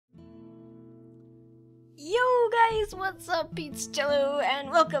Yo guys, what's up? It's Jello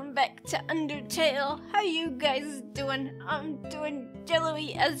and welcome back to Undertale. How you guys doing? I'm doing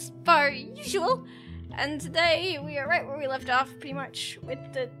jello-y as per usual. And today we are right where we left off pretty much with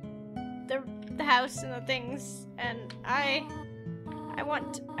the house and the things. And I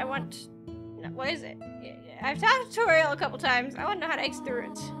want no, what is it? I've taught a tutorial a couple times. I want to know how to exit the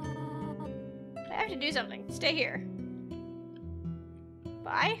ruins. I have to do something. Stay here.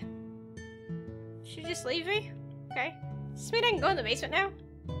 Bye? Should you just leave me? Okay. Does this mean I can go in the basement now?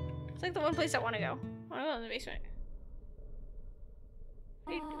 It's like the one place I want to go. I want to go in the basement.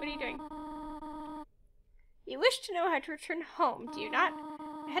 What are you doing? You wish to know how to return home, do you not?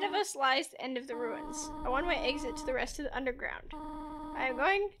 Ahead of us lies the end of the ruins, a one-way exit to the rest of the underground. I am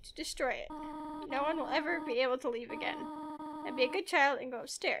going to destroy it. No one will ever be able to leave again. And be a good child and go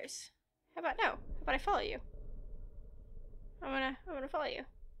upstairs. How about no? How about I follow you? I'm gonna follow you.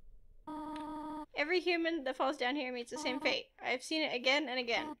 Every human that falls down here meets the same fate. I have seen it again and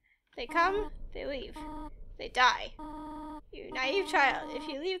again. They come, they leave. They die. You naive child, if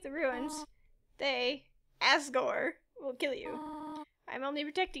you leave the ruins, they, Asgore, will kill you. I'm only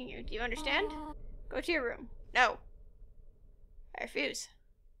protecting you. Do you understand? Go to your room. No. I refuse.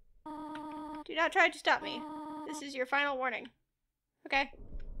 Do not try to stop me. This is your final warning. Okay.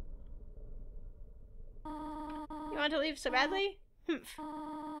 You want to leave so badly? Humph.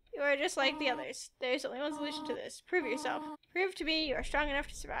 You are just like the others. There is only one solution to this. Prove yourself. Prove to me you are strong enough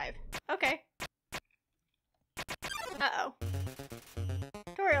to survive. Okay. Uh-oh.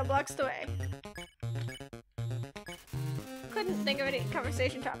 Tutorial blocks the way. Couldn't think of any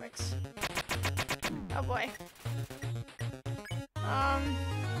conversation topics. Oh boy.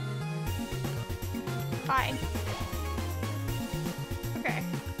 Fine. Okay.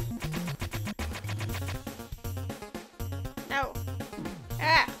 No.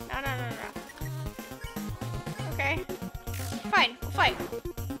 Ah! No. Okay. Fine, we'll fight.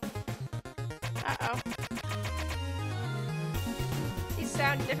 Uh-oh. These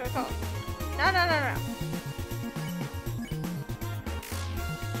sound difficult. No.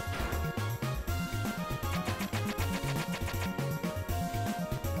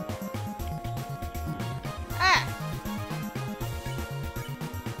 Ah!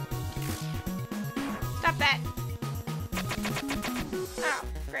 Stop that! Oh,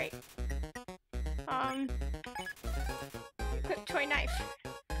 great. Quick toy knife.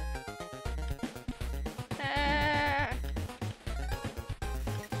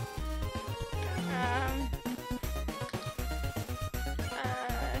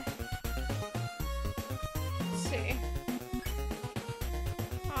 Let's see.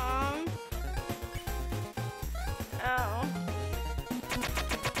 Oh.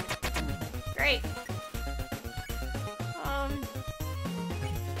 Great.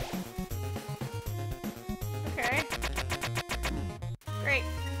 Okay. Great.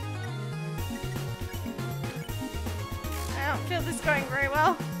 I don't feel this going very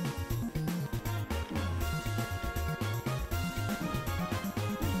well.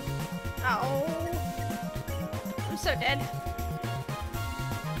 Oh. I'm so dead.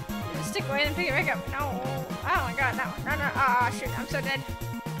 Just stick away and pick it back up. No. Oh my god, no. Oh shoot, I'm so dead.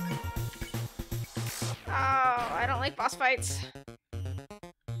 Oh, I don't like boss fights.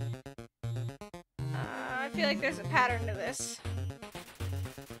 I feel like there's a pattern to this.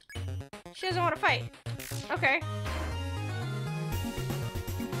 She doesn't want to fight. Okay.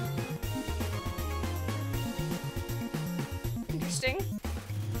 Interesting.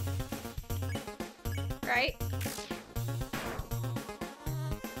 Right.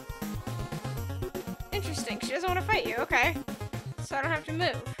 Interesting. She doesn't want to fight you. Okay. So I don't have to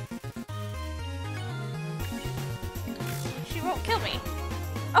move. She won't kill me.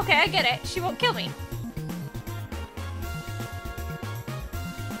 Okay, I get it. She won't kill me.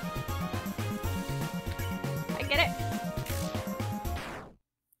 I get it.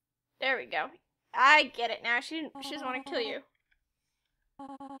 There we go. I get it now. She doesn't want to kill you.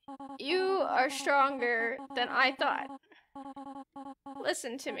 You are stronger than I thought.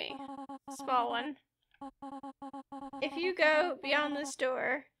 Listen to me, small one. If you go beyond this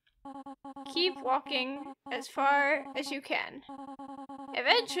door, keep walking as far as you can.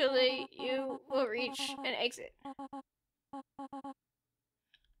 Eventually, you will reach an exit.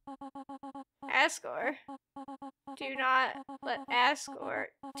 Asgore, do not let Asgore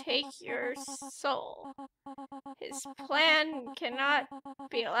take your soul. His plan cannot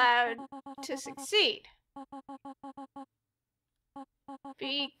be allowed to succeed.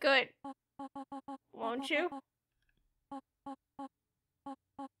 Be good, won't you?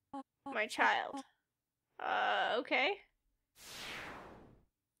 My child. Okay.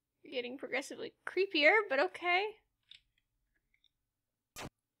 getting progressively creepier, but okay.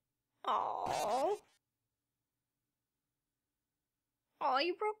 Oh. Oh,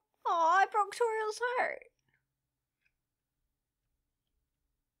 you broke. Oh, I broke Toriel's heart.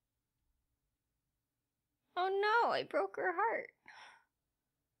 Oh no, I broke her heart.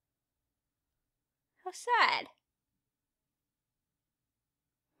 How sad.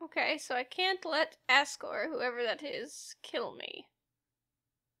 Okay, so I can't let Ascor, whoever that is, kill me.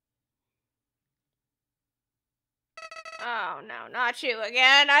 Oh no, not you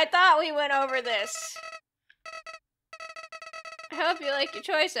again. I thought we went over this. I hope you like your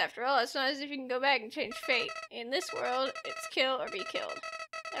choice after all. It's not as if you can go back and change fate. In this world, it's kill or be killed.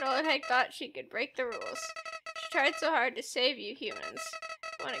 That old hag thought she could break the rules. She tried so hard to save you humans.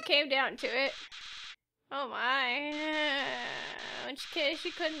 When it came down to it... Oh my... When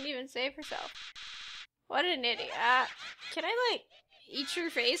she couldn't even save herself. What an idiot. Can I, like, eat your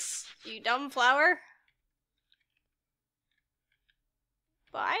face, you dumb flower?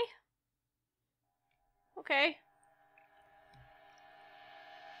 Bye? Okay.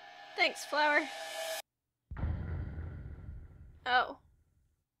 Thanks, flower. Oh.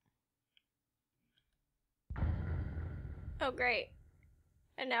 Oh, great.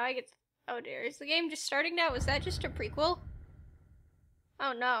 And now I get... Oh dear, is the game just starting now? Was that just a prequel?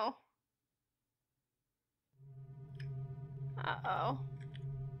 Oh no. Uh-oh.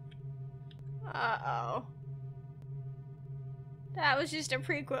 Uh-oh. That was just a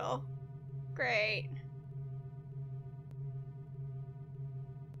prequel. Great.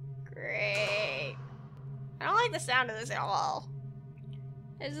 Great. I don't like the sound of this at all.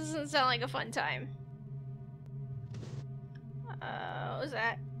 This doesn't sound like a fun time. What was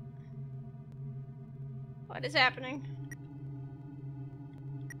that? What is happening?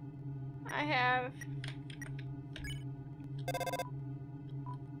 I have...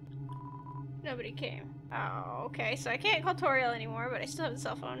 Nobody came. Oh, okay, so I can't call Toriel anymore, but I still have the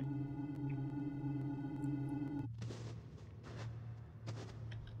cell phone.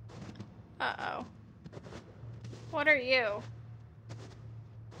 Uh-oh. What are you?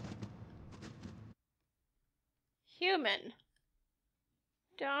 Human.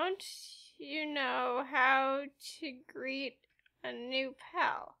 Don't you know how to greet a new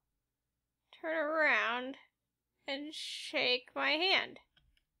pal? Turn around and shake my hand.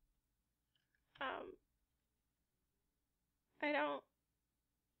 I don't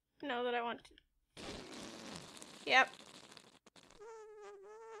know that I want to. Yep.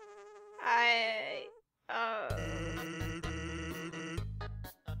 I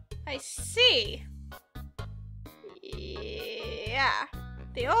see. Yeah.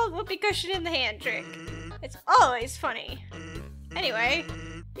 The old whoopee cushion in the hand trick. It's always funny. Anyway,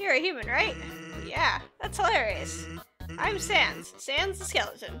 you're a human, right? Yeah, that's hilarious. I'm Sans. Sans the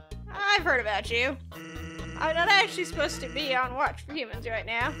skeleton. I've heard about you. I'm not actually supposed to be on watch for humans right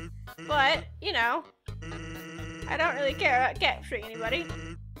now, but, you know, I don't really care about capturing anybody.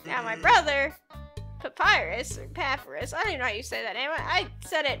 Now my brother, Papyrus, or Papyrus, I don't even know how you say that name. I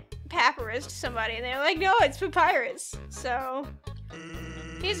said it Papyrus to somebody, and they were like, no, it's Papyrus. So,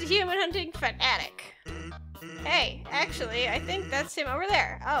 he's a human hunting fanatic. Hey, actually, I think that's him over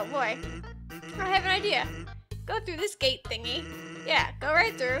there. Oh boy. I have an idea. Go through this gate thingy. Yeah, go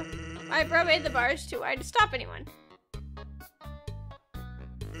right through. My bro made the bars too wide to stop anyone.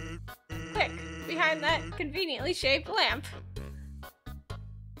 Quick, behind that conveniently shaped lamp.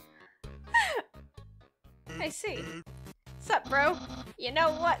 I see. Sup, bro? You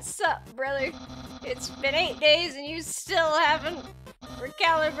know what? Sup, brother? It's been 8 days and you still haven't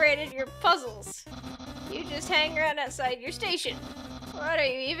recalibrated your puzzles. You just hang around outside your station. What are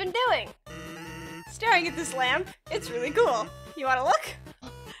you even doing? Staring at this lamp. It's really cool. You wanna look?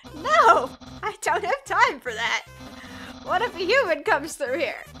 No! I don't have time for that. What if a human comes through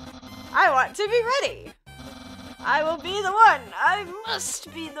here? I want to be ready. I will be the one. I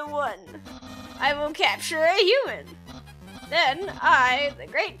must be the one. I will capture a human. Then I, the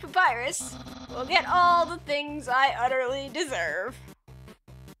great Papyrus, will get all the things I utterly deserve.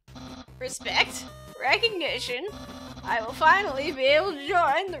 Respect, recognition. I will finally be able to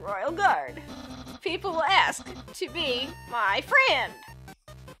join the Royal Guard. People will ask to be my friend.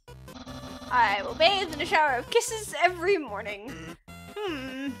 I will bathe in a shower of kisses every morning.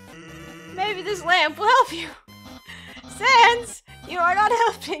 Maybe this lamp will help you. Sans, you are not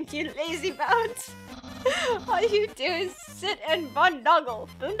helping, you lazy bones. All you do is sit and boondoggle.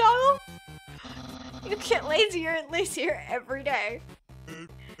 Boondoggle? You get lazier and lazier every day.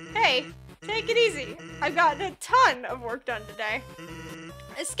 Hey, take it easy. I've gotten a ton of work done today.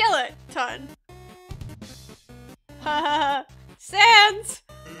 A skeleton. Haha. Sans!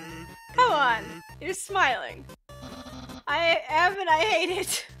 on. You're smiling. I am and I hate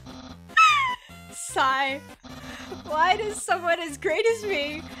it. Sigh. Why does someone as great as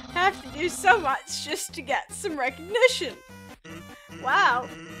me have to do so much just to get some recognition? Wow,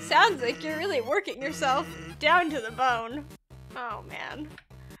 sounds like you're really working yourself down to the bone. Oh man.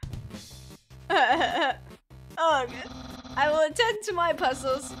 Ugh. I will attend to my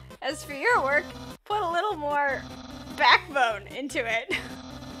puzzles. As for your work, put a little more backbone into it.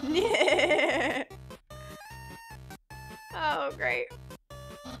 Oh, great.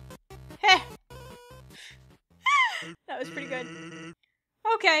 Heh. That was pretty good.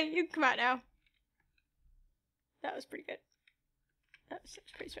 Okay, you can come out now. That was pretty good. That was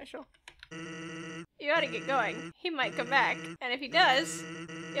pretty special. You ought to get going. He might come back, and if he does,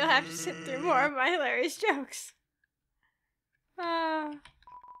 you'll have to sit through more of my hilarious jokes.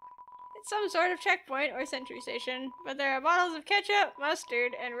 It's some sort of checkpoint or sentry station, but there are bottles of ketchup,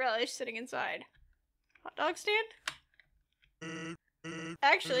 mustard, and relish sitting inside. Hot dog stand?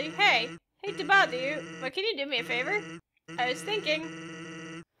 Actually, hey, hate to bother you, but can you do me a favor? I was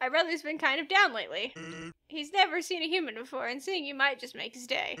thinking, my brother's been kind of down lately. He's never seen a human before, and seeing you might just make his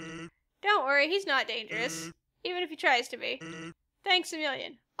day. Don't worry, he's not dangerous, even if he tries to be. Thanks a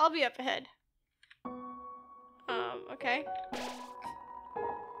million. I'll be up ahead. Okay.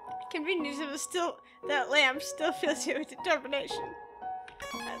 Convenience of that lamp still fills you with determination.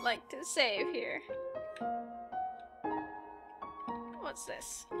 I'd like to save here. What's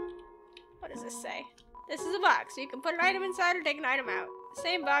this? What does this say? This is a box, so you can put an item inside or take an item out. The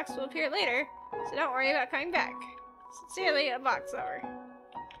same box will appear later, so don't worry about coming back. Sincerely, a box lover.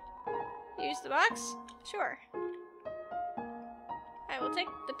 Use the box? Sure. I will take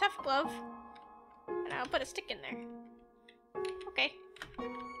the tough glove, and I'll put a stick in there. Okay. What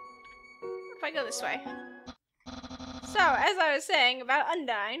if I go this way? So, as I was saying about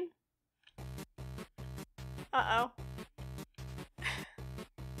Undyne... Uh-oh.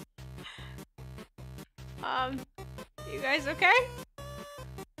 You guys okay?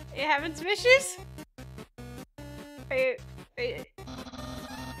 You having some issues? Are you...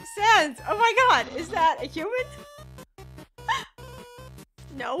 Sans! Oh my god! Is that a human?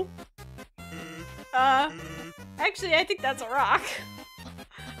 No. Actually, I think that's a rock.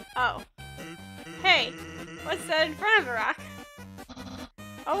 Oh. Hey, what's that in front of the rock?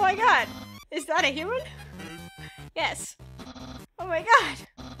 Oh my god! Is that a human? Yes. Oh my god!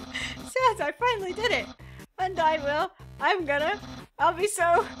 Sans, I finally did it! Undyne will. I'll be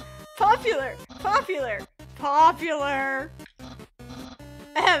so popular! Popular!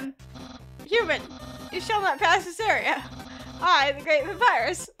 Human, you shall not pass this area. I, the great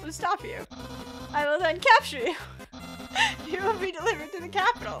papyrus, will stop you. I will then capture you. You will be delivered to the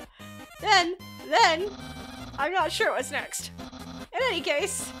capital. Then, I'm not sure what's next. In any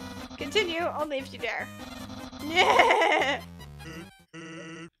case, continue only if you dare. Yeah.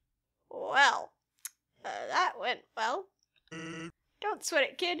 Well, that went well. Don't sweat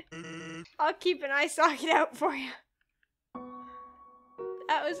it, kid. I'll keep an eye socket out for you.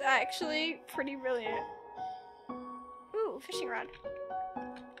 That was actually pretty brilliant. Ooh, fishing rod.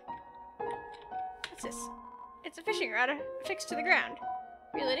 What's this? It's a fishing rod affixed to the ground.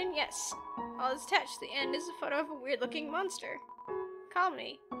 Reel it in? Yes. All is attached to the end is a photo of a weird-looking monster. Call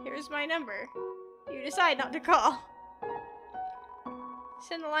me. Here's my number. You decide not to call.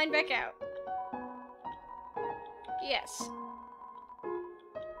 Send the line back out. Yes.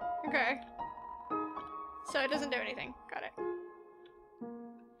 Okay. So it doesn't do anything. Got it.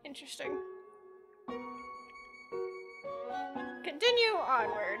 Interesting. Continue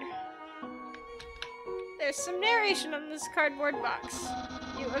onward. There's some narration on this cardboard box.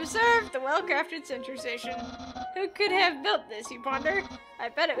 You observe the well-crafted sentry station. Who could have built this, you ponder? I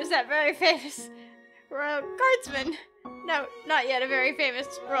bet it was that very famous royal guardsman. No, not yet a very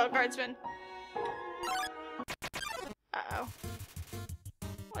famous royal guardsman. Uh-oh.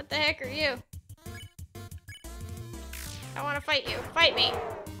 What the heck are you? I want to fight you. Fight me!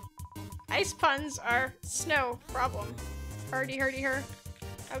 Ice puns are snow problem. Hurdy, her.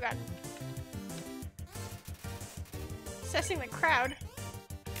 Oh god. Assessing the crowd.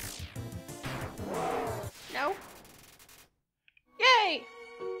 No? Yay!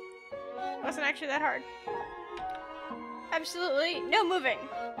 Wasn't actually that hard. Absolutely no moving.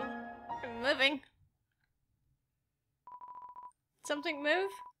 I'm moving. Something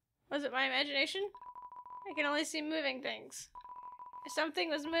move? Was it my imagination? I can only see moving things. If something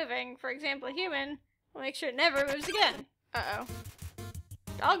was moving, for example a human, we'll make sure it never moves again. Uh-oh.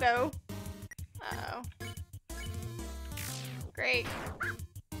 Doggo. Uh-oh. Great.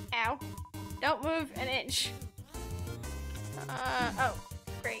 Ow. Don't move an inch. Oh.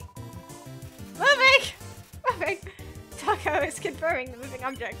 Great. Jello is confirming the moving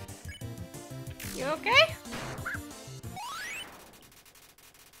object. You okay?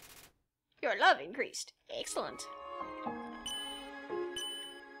 Your love increased. Excellent.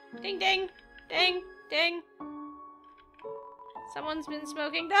 Ding ding! Ding! Ding! Someone's been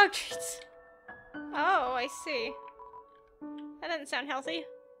smoking dog treats. Oh, I see. That doesn't sound healthy.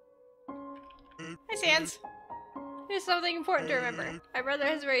 Hi, Sans. Here's something important to remember. My brother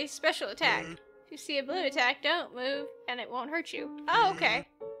has a very special attack. If you see a blue attack, don't move, and it won't hurt you. Oh, okay.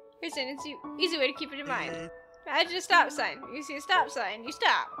 Here's an easy way to keep it in mind. Imagine a stop sign. You see a stop sign, you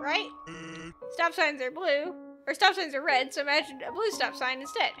stop, right? Stop signs are blue, or stop signs are red, so imagine a blue stop sign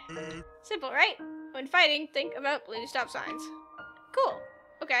instead. Simple, right? When fighting, think about blue stop signs. Cool.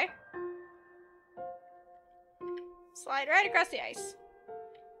 Okay. Slide right across the ice.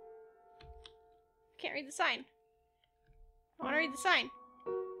 Can't read the sign. I want to read the sign.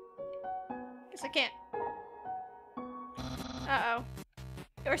 Guess I can't. Uh-oh.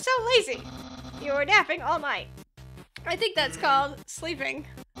 You're so lazy. You were napping all night. I think that's called sleeping.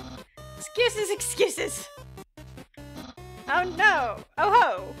 Excuses, excuses. Oh no. Oh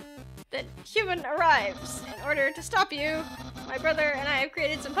ho. The human arrives. In order to stop you, my brother and I have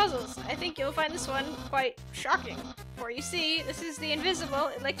created some puzzles. I think you'll find this one quite shocking. For you see, this is the invisible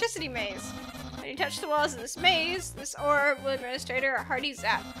electricity maze. When you touch the walls of this maze, this orb will administer a hearty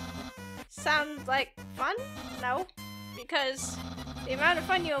zap. Sounds like fun? No, because the amount of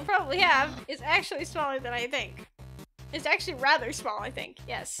fun you'll probably have is actually smaller than I think. It's actually rather small, I think.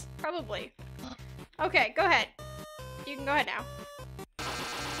 Yes, probably. Okay, go ahead. You can go ahead now.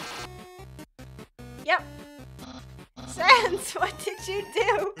 Yep. Sans, what did you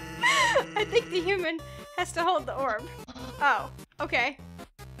do? I think the human has to hold the orb. Oh, okay.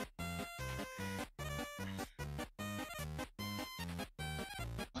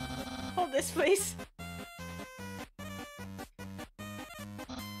 Hold this, please.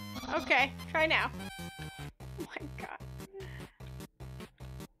 Okay, try now. Oh my god.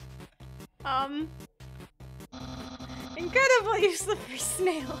 Incredible, you slippery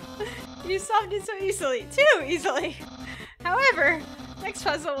snail. You solved it so easily. Too easily. However, next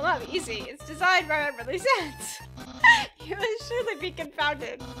puzzle will not be easy. It's designed by my brother Sans. You will surely be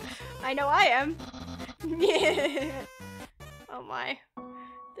confounded. I know I am. Oh my.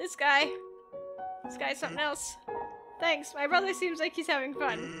 This guy's something else. Thanks, my brother seems like he's having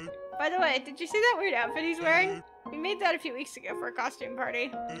fun. By the way, did you see that weird outfit he's wearing? We made that a few weeks ago for a costume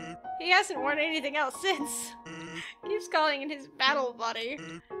party. He hasn't worn anything else since. Keeps calling it his battle body.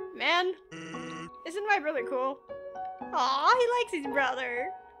 Man, isn't my brother cool? Aw, he likes his brother.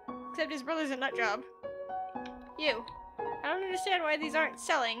 Except his brother's a nutjob. You. I don't understand why these aren't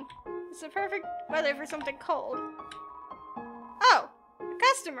selling. It's the perfect weather for something cold. Oh, a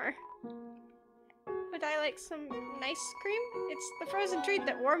customer. Would I like some nice cream? It's the frozen treat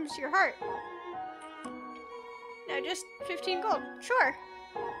that warms your heart. No, just 15 gold. Sure.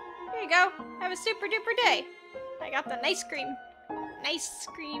 Here you go. Have a super duper day. I got the nice cream. Nice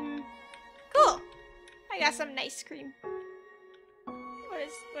cream. Cool. I got some nice cream.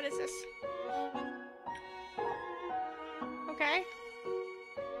 What is this? Okay.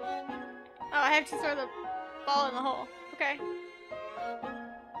 Oh, I have to throw the ball in the hole. Okay.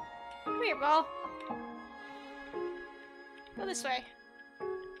 Come here, ball. Go this way.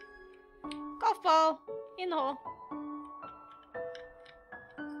 Golf ball in the hole.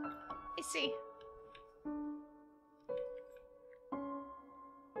 I see.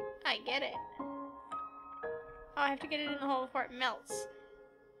 I get it. Oh, I have to get it in the hole before it melts.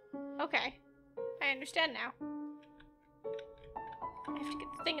 Okay. I understand now. I have to get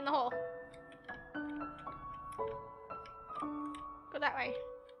the thing in the hole. Go that way.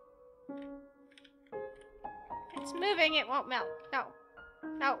 It's moving, it won't melt. No.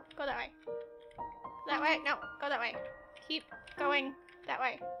 No, go that way. That way? No, go that way. Keep going that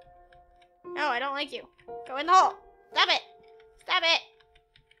way. No, I don't like you. Go in the hole. Stop it. Stop it.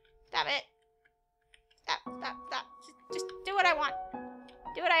 Stop it. Stop, stop, stop. Just do what I want.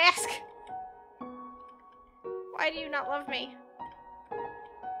 Do what I ask. Why do you not love me?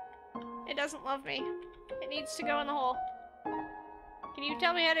 It doesn't love me. It needs to go in the hole. Can you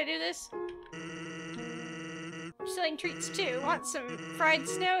tell me how to do this? I'm selling treats too. Want some fried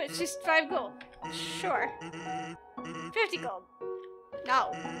snow? It's just 5 gold. Sure. 50 gold.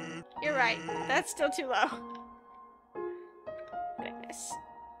 No. You're right. That's still too low. Goodness.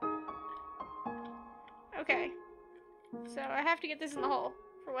 Okay. So I have to get this in the hole,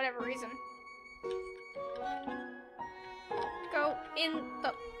 for whatever reason. Go in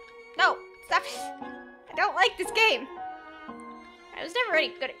the... No! Stop it! I don't like this game! I was never any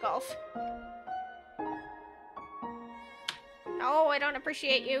good at golf. No, I don't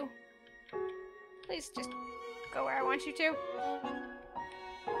appreciate you. Please just go where I want you to.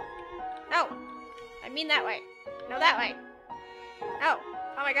 No! I mean that way. No, that way. No!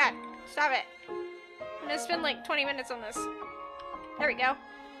 Oh my god. Stop it. I'm gonna spend like 20 minutes on this. There we go.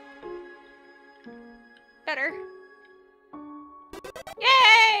 Better.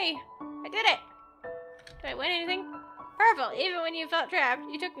 Yay! I did it! Did I win anything? Purple! Even when you felt trapped,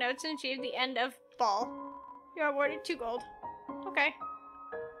 you took notes and achieved the end of ball. You're awarded 2 gold. Okay.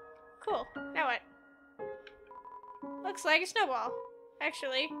 Cool. Now what? Looks like a snowball.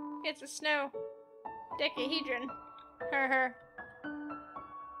 Actually, it's a snow decahedron. Her.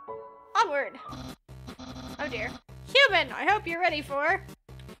 Onward! Oh dear. Human! I hope you're ready for...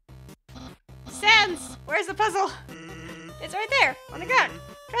 Sans! Where's the puzzle? It's right there, on the ground.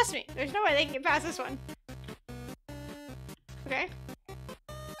 Trust me, there's no way they can get past this one. Okay.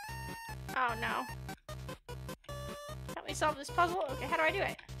 Oh no. Help me solve this puzzle? Okay, how do I do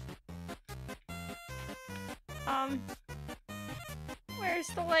it? Where's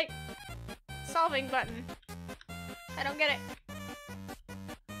the, like, solving button? I don't get it.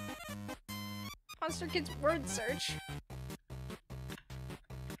 Monster Kids word search.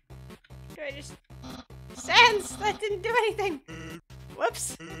 Do I just... Sans! That didn't do anything!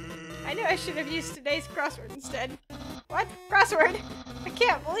 Whoops. I knew I should have used today's crossword instead. What? Crossword? I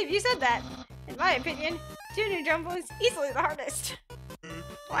can't believe you said that. In my opinion, Junior Jumble is easily the hardest.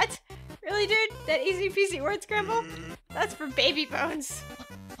 What? Really, dude? That easy peasy word scramble? That's for baby bones.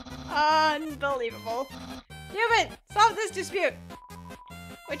 Unbelievable. Human, solve this dispute.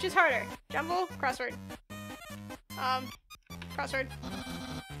 Which is harder? Jumble? Crossword. Crossword.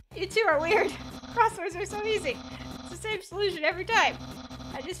 You two are weird. Crosswords are so easy. It's the same solution every time.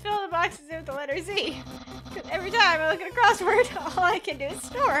 I just fill the boxes in with the letter Z. Because every time I look at a crossword, all I can do is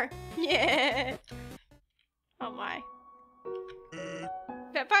snore. Yeah. Oh my.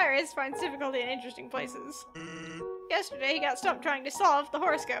 Papyrus finds difficulty in interesting places. Yesterday, he got stumped trying to solve the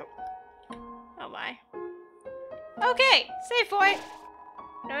horoscope. Oh my. Okay, save point.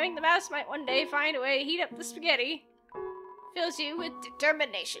 Knowing the mouse might one day find a way to heat up the spaghetti fills you with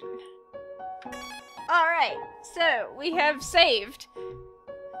determination. Alright, so we have saved.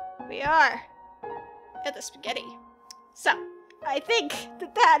 We are at the spaghetti. So, I think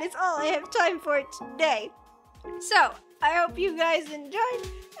that is all I have time for today. So, I hope you guys enjoyed,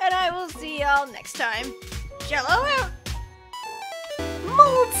 and I will see y'all next time. Jello out!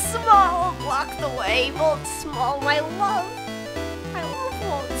 Mold Small, block the way. Mold Small, my love. I love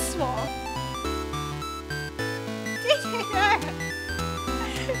Mold Small.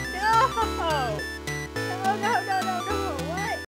 No! No, no, no, no, no.